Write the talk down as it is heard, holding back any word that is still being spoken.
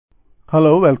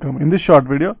Hello, welcome. In this short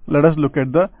video, let us look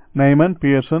at the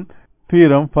Neyman-Pearson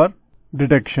theorem for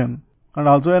detection and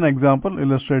also an example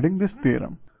illustrating this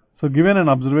theorem. So given an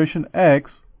observation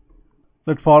X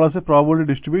that follows a probability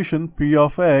distribution P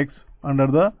of X under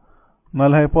the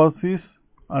null hypothesis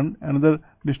and another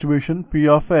distribution P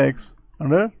of X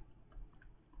under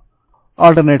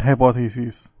alternate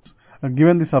hypothesis.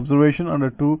 Given this observation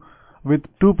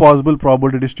with two possible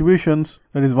probability distributions,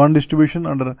 that is one distribution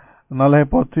under null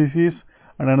hypothesis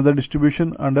and another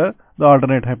distribution under the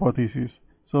alternate hypothesis.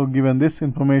 So given this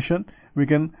information, we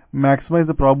can maximize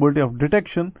the probability of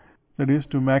detection, that is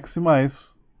to maximize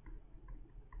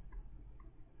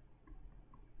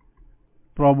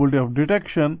probability of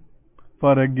detection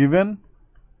for a given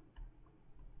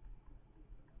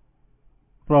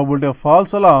probability of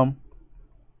false alarm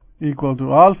equal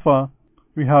to alpha.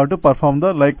 We have to perform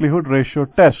the likelihood ratio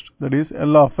test, that is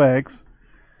L of X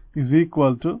is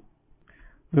equal to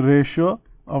the ratio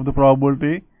of the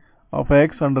probability of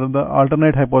X under the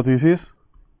alternate hypothesis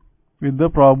with the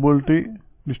probability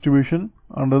distribution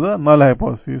under the null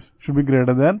hypothesis should be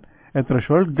greater than a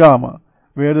threshold gamma,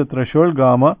 where the threshold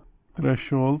gamma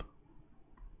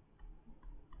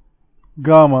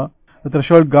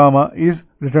is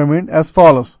determined as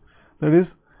follows. That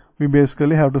is, we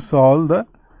basically have to solve the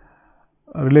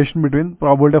relation between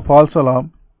probability of false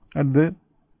alarm and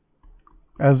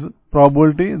as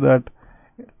probability that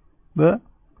the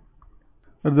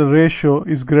ratio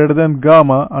is greater than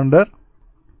gamma under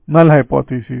null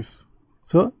hypothesis.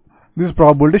 So this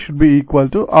probability should be equal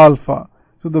to alpha.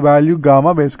 So the value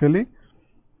gamma basically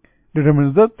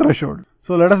determines the threshold.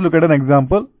 So let us look at an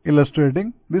example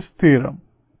illustrating this theorem.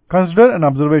 Consider an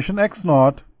observation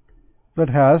X0 that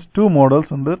has two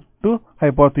models under two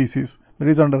hypotheses. That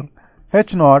is, under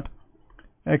H0,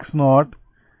 X0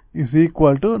 is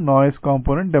equal to noise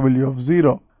component W of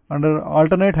 0. Under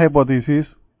alternate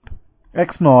hypothesis,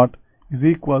 X0 is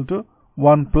equal to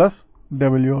 1 plus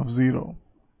W of 0.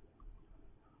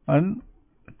 And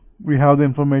we have the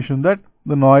information that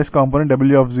the noise component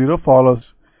W of 0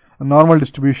 follows a normal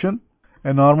distribution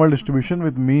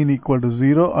with mean equal to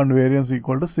 0 and variance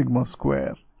equal to sigma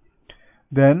square.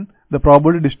 Then the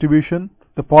probability distribution,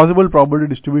 the possible probability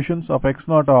distributions of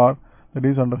X0 are, that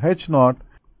is, under H0,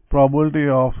 probability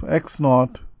of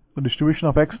X0, the distribution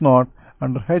of X0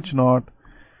 under H0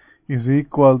 is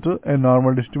equal to a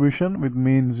normal distribution with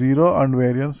mean 0 and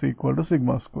variance equal to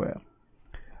sigma square.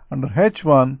 Under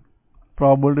H1,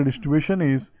 probability distribution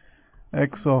is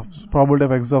probability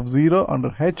of X of 0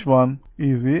 under H1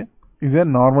 is a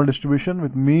normal distribution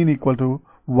with mean equal to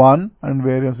 1 and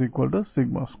variance equal to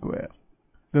sigma square.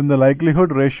 Then the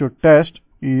likelihood ratio test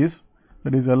is,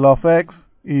 that is L of X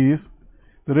is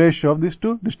the ratio of these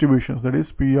two distributions, that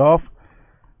is P of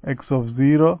X of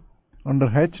 0 under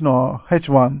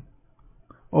H1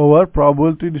 over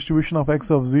probability distribution of X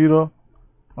of 0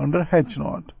 under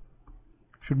H0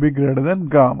 should be greater than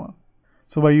gamma.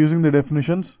 So by using the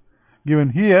definitions given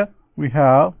here, we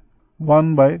have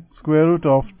 1 by square root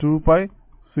of 2 pi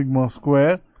sigma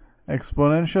square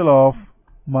exponential of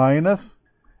minus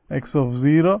X of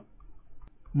 0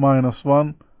 minus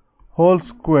 1 whole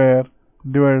square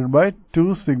divided by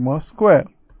 2 sigma square.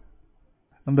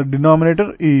 And the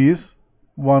denominator is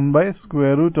 1 by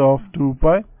square root of 2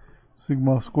 pi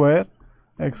sigma square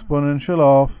exponential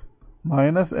of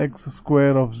minus x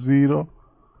square of 0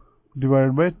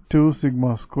 divided by 2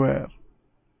 sigma square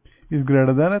is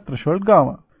greater than a threshold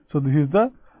gamma. So this is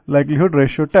the likelihood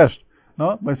ratio test.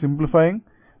 Now by simplifying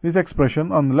this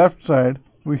expression, on the left side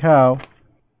we have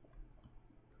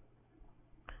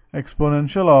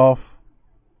exponential of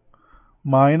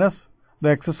minus the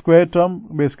x square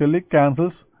term basically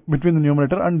cancels between the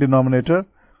numerator and denominator.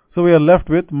 So we are left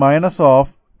with minus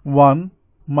of 1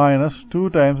 minus 2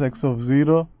 times x of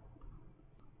 0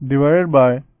 divided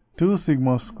by 2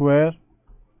 sigma square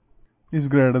is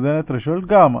greater than a threshold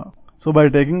gamma. So by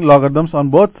taking logarithms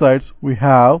on both sides, we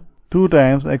have 2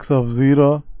 times x of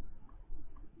 0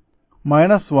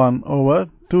 minus 1 over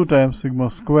 2 times sigma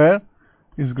square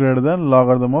is greater than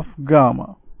logarithm of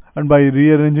gamma. And by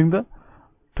rearranging the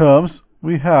terms,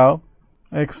 we have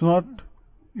x0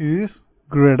 is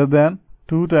greater than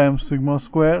 2 times sigma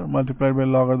square multiplied by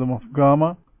logarithm of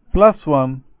gamma plus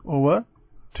 1 over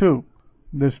 2.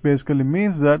 This basically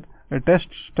means that a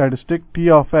test statistic T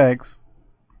of X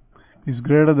is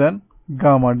greater than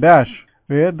gamma dash,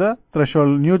 where the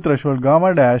new threshold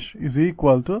gamma dash is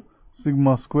equal to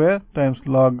sigma square times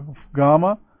log of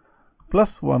gamma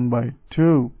plus 1 by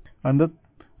 2. And the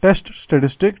test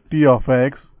statistic T of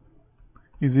X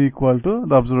is equal to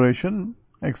the observation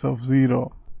X of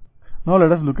 0. Now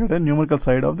let us look at a numerical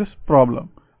side of this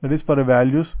problem. That is, for a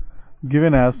values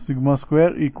given as sigma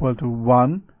square equal to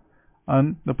 1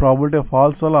 and the probability of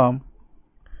false alarm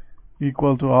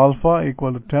equal to alpha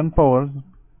equal to 10 power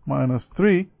minus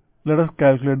 3, let us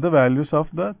calculate the values of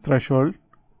the threshold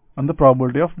and the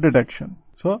probability of detection.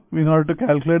 So, in order to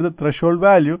calculate the threshold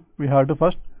value, we have to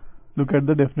first look at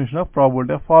the definition of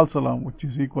probability of false alarm, which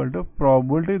is equal to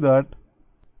probability that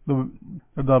the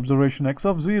observation x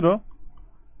of 0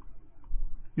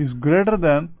 is greater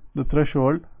than the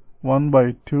threshold 1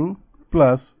 by 2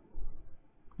 plus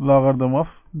logarithm of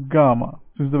gamma,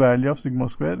 since the value of sigma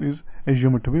square is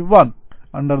assumed to be 1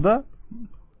 under the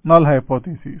null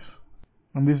hypothesis,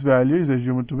 and this value is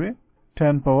assumed to be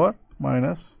 10 power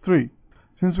minus 3.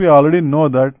 Since we already know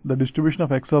that the distribution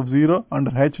of x of 0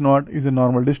 under h0 is a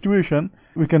normal distribution,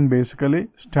 we can basically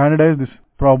standardize this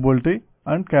probability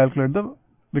and calculate the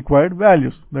required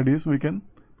values. That is, we can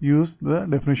use the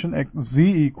definition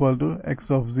z equal to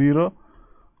x of 0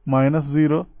 minus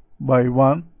 0 by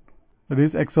 1. That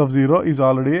is, x of 0 is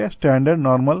already a standard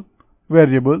normal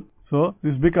variable. So,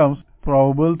 this becomes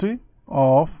probability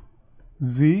of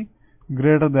z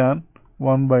greater than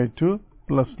 1 by 2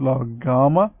 plus log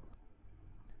gamma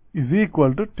is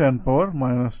equal to 10 power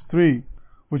minus 3,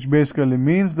 which basically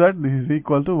means that this is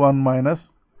equal to 1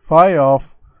 minus phi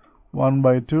of 1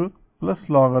 by 2 plus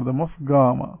logarithm of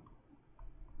gamma,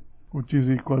 which is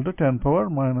equal to 10 power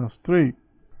minus 3.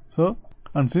 So,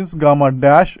 and since gamma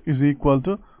dash is equal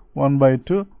to 1 by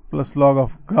 2 plus log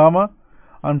of gamma,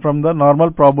 and from the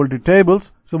normal probability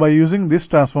tables, so by using this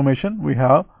transformation, we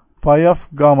have phi of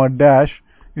gamma dash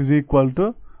is equal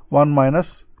to 1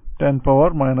 minus 10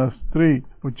 power minus 3,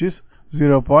 which is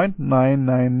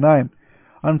 0.999.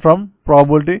 And from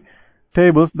probability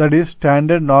tables, that is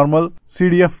standard normal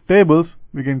CDF tables,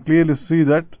 we can clearly see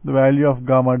that the value of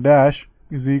gamma dash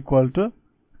is equal to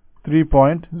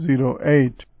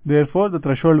 3.08. Therefore, the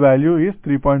threshold value is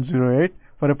 3.08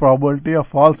 for a probability of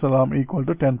false alarm equal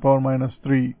to 10 power minus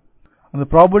 3. And the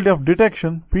probability of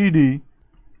detection PD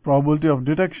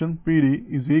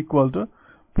is equal to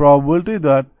probability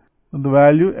that the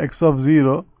value x of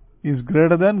 0 is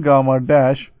greater than gamma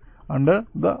dash under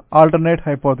the alternate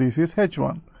hypothesis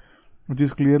h1, which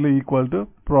is clearly equal to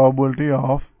probability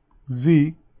of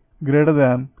z greater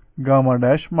than gamma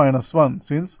dash minus 1,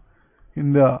 since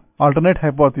in the alternate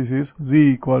hypothesis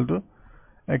z equal to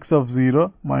x of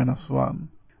 0 minus 1.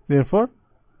 Therefore,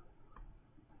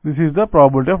 this is the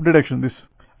probability of detection. This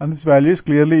value is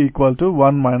clearly equal to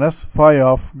 1 minus phi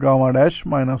of gamma dash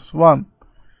minus 1,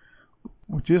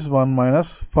 which is 1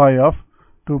 minus phi of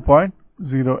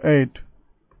 2.08.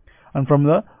 And from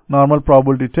the normal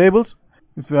probability tables,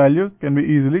 this value can be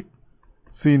easily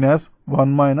seen as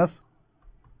 1 minus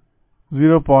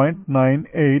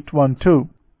 0.9812.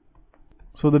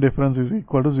 So the difference is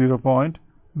equal to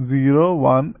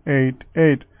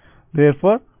 0.0188.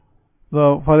 Therefore,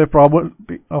 for a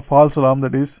probability of false alarm,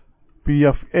 that is P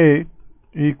of A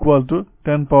equal to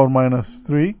 10 power minus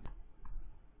 3,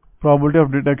 probability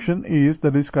of detection is,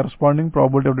 that is corresponding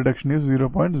probability of detection is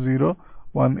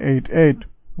 0.0188,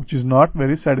 which is not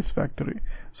very satisfactory.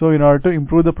 So in order to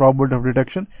improve the probability of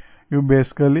detection, we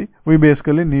basically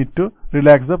need to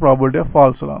relax the probability of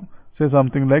false alarm, say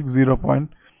something like 0.1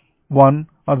 or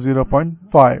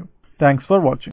 0.5. Thanks for watching.